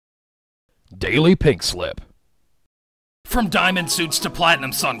Daily Pink Slip. From diamond suits to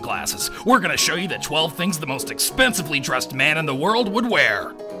platinum sunglasses, we're gonna show you the 12 things the most expensively dressed man in the world would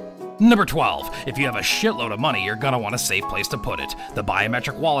wear. Number 12. If you have a shitload of money, you're gonna want a safe place to put it. The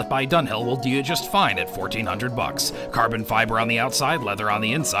Biometric Wallet by Dunhill will do you just fine at $1,400. Carbon fiber on the outside, leather on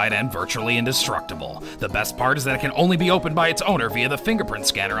the inside, and virtually indestructible. The best part is that it can only be opened by its owner via the fingerprint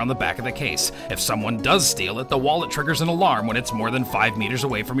scanner on the back of the case. If someone does steal it, the wallet triggers an alarm when it's more than 5 meters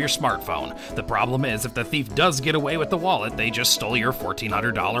away from your smartphone. The problem is, if the thief does get away with the wallet, they just stole your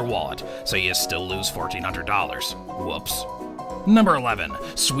 $1,400 wallet. So you still lose $1,400. Whoops. Number 11.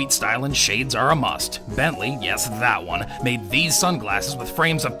 Sweet style and shades are a must. Bentley, yes that one, made these sunglasses with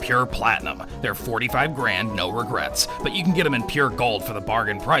frames of pure platinum. They're 45 grand, no regrets, but you can get them in pure gold for the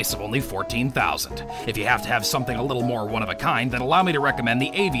bargain price of only 14,000. If you have to have something a little more one of a kind, then allow me to recommend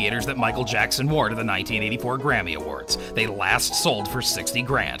the aviators that Michael Jackson wore to the 1984 Grammy Awards. They last sold for 60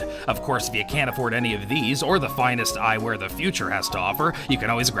 grand. Of course, if you can't afford any of these or the finest eyewear the future has to offer, you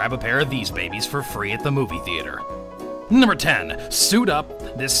can always grab a pair of these babies for free at the movie theater. Number 10. Suit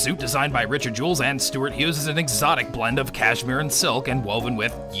Up. This suit, designed by Richard Jules and Stuart Hughes, is an exotic blend of cashmere and silk and woven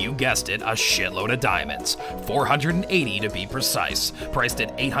with, you guessed it, a shitload of diamonds. 480 to be precise. Priced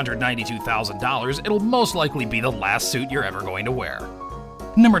at $892,000, it'll most likely be the last suit you're ever going to wear.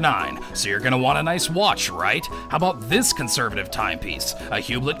 Number 9. So you're gonna want a nice watch, right? How about this conservative timepiece? A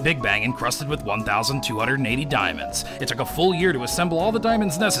Hublot Big Bang encrusted with 1,280 diamonds. It took a full year to assemble all the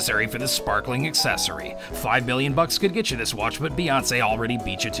diamonds necessary for this sparkling accessory. $5 million could get you this watch, but Beyonce already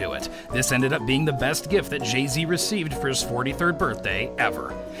beat you to it. This ended up being the best gift that Jay-Z received for his 43rd birthday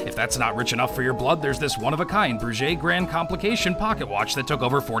ever. If that's not rich enough for your blood, there's this one-of-a-kind Breguet Grand Complication pocket watch that took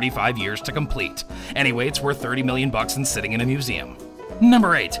over 45 years to complete. Anyway, it's worth $30 million and sitting in a museum.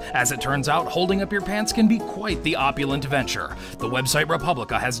 Number 8. As it turns out, holding up your pants can be quite the opulent venture. The website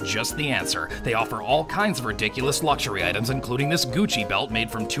Republica has just the answer. They offer all kinds of ridiculous luxury items, including this Gucci belt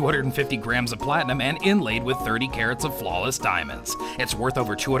made from 250 grams of platinum and inlaid with 30 carats of flawless diamonds. It's worth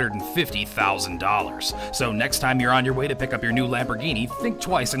over $250,000. So next time you're on your way to pick up your new Lamborghini, think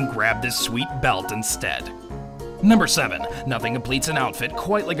twice and grab this sweet belt instead. Number 7. Nothing completes an outfit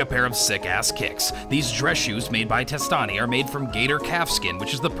quite like a pair of sick-ass kicks. These dress shoes made by Testani are made from gator calfskin,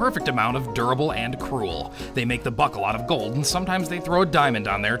 which is the perfect amount of durable and cruel. They make the buckle out of gold, and sometimes they throw a diamond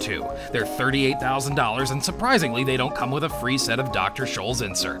on there too. They're $38,000, and surprisingly, they don't come with a free set of Dr. Scholl's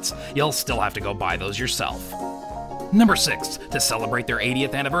inserts. You'll still have to go buy those yourself. Number 6. To celebrate their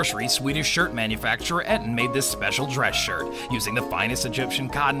 80th anniversary, Swedish shirt manufacturer Eton made this special dress shirt. Using the finest Egyptian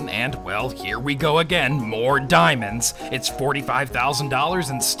cotton and, well, here we go again, more diamonds. It's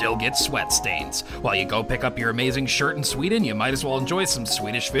 $45,000 and still gets sweat stains. While you go pick up your amazing shirt in Sweden, you might as well enjoy some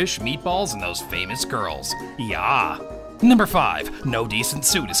Swedish fish, meatballs, and those famous girls. Yeah. Number 5. No decent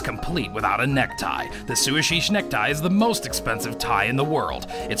suit is complete without a necktie. The Suashish necktie is the most expensive tie in the world.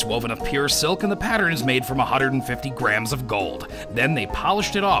 It's woven of pure silk and the pattern is made from 150 grams of gold. Then they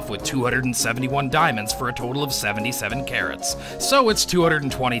polished it off with 271 diamonds for a total of 77 carats. So it's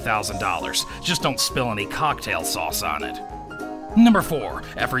 $220,000. Just don't spill any cocktail sauce on it. Number 4.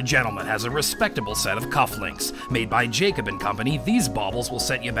 Every gentleman has a respectable set of cufflinks. Made by Jacob & Company, these baubles will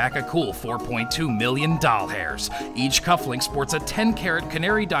set you back a cool 4.2 million doll hairs. Each cufflink sports a 10-carat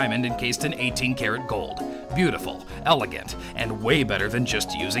canary diamond encased in 18-carat gold. Beautiful, elegant, and way better than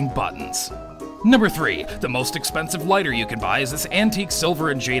just using buttons. Number 3. The most expensive lighter you can buy is this antique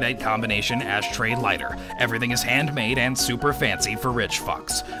silver and jadeite combination ashtray lighter. Everything is handmade and super fancy for rich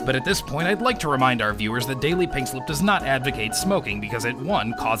fucks. But at this point, I'd like to remind our viewers that Daily Pink Slip does not advocate smoking because it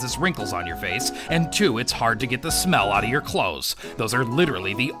 1. Causes wrinkles on your face, and 2. It's hard to get the smell out of your clothes. Those are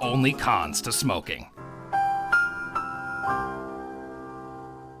literally the only cons to smoking.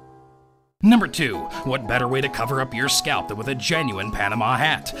 Number 2. What better way to cover up your scalp than with a genuine Panama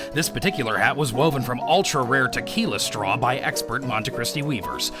hat? This particular hat was woven from ultra-rare tequila straw by expert Montecristi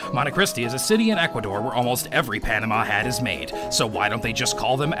weavers. Montecristi is a city in Ecuador where almost every Panama hat is made, so why don't they just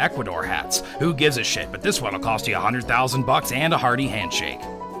call them Ecuador hats? Who gives a shit, but this one will cost you $100,000 and a hearty handshake.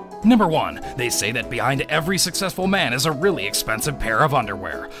 Number 1. They say that behind every successful man is a really expensive pair of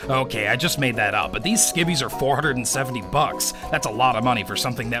underwear. Okay, I just made that up, but these skivvies are $470. That's a lot of money for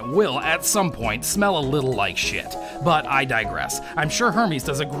something that will, at some point, smell a little like shit. But I digress. I'm sure Hermes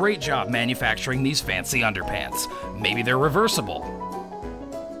does a great job manufacturing these fancy underpants. Maybe they're reversible.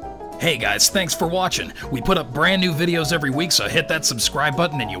 Hey guys, thanks for watching. We put up brand new videos every week, so hit that subscribe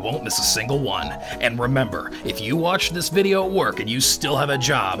button and you won't miss a single one. And remember, if you watched this video at work and you still have a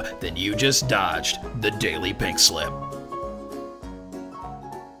job, then you just dodged the Daily Pink Slip.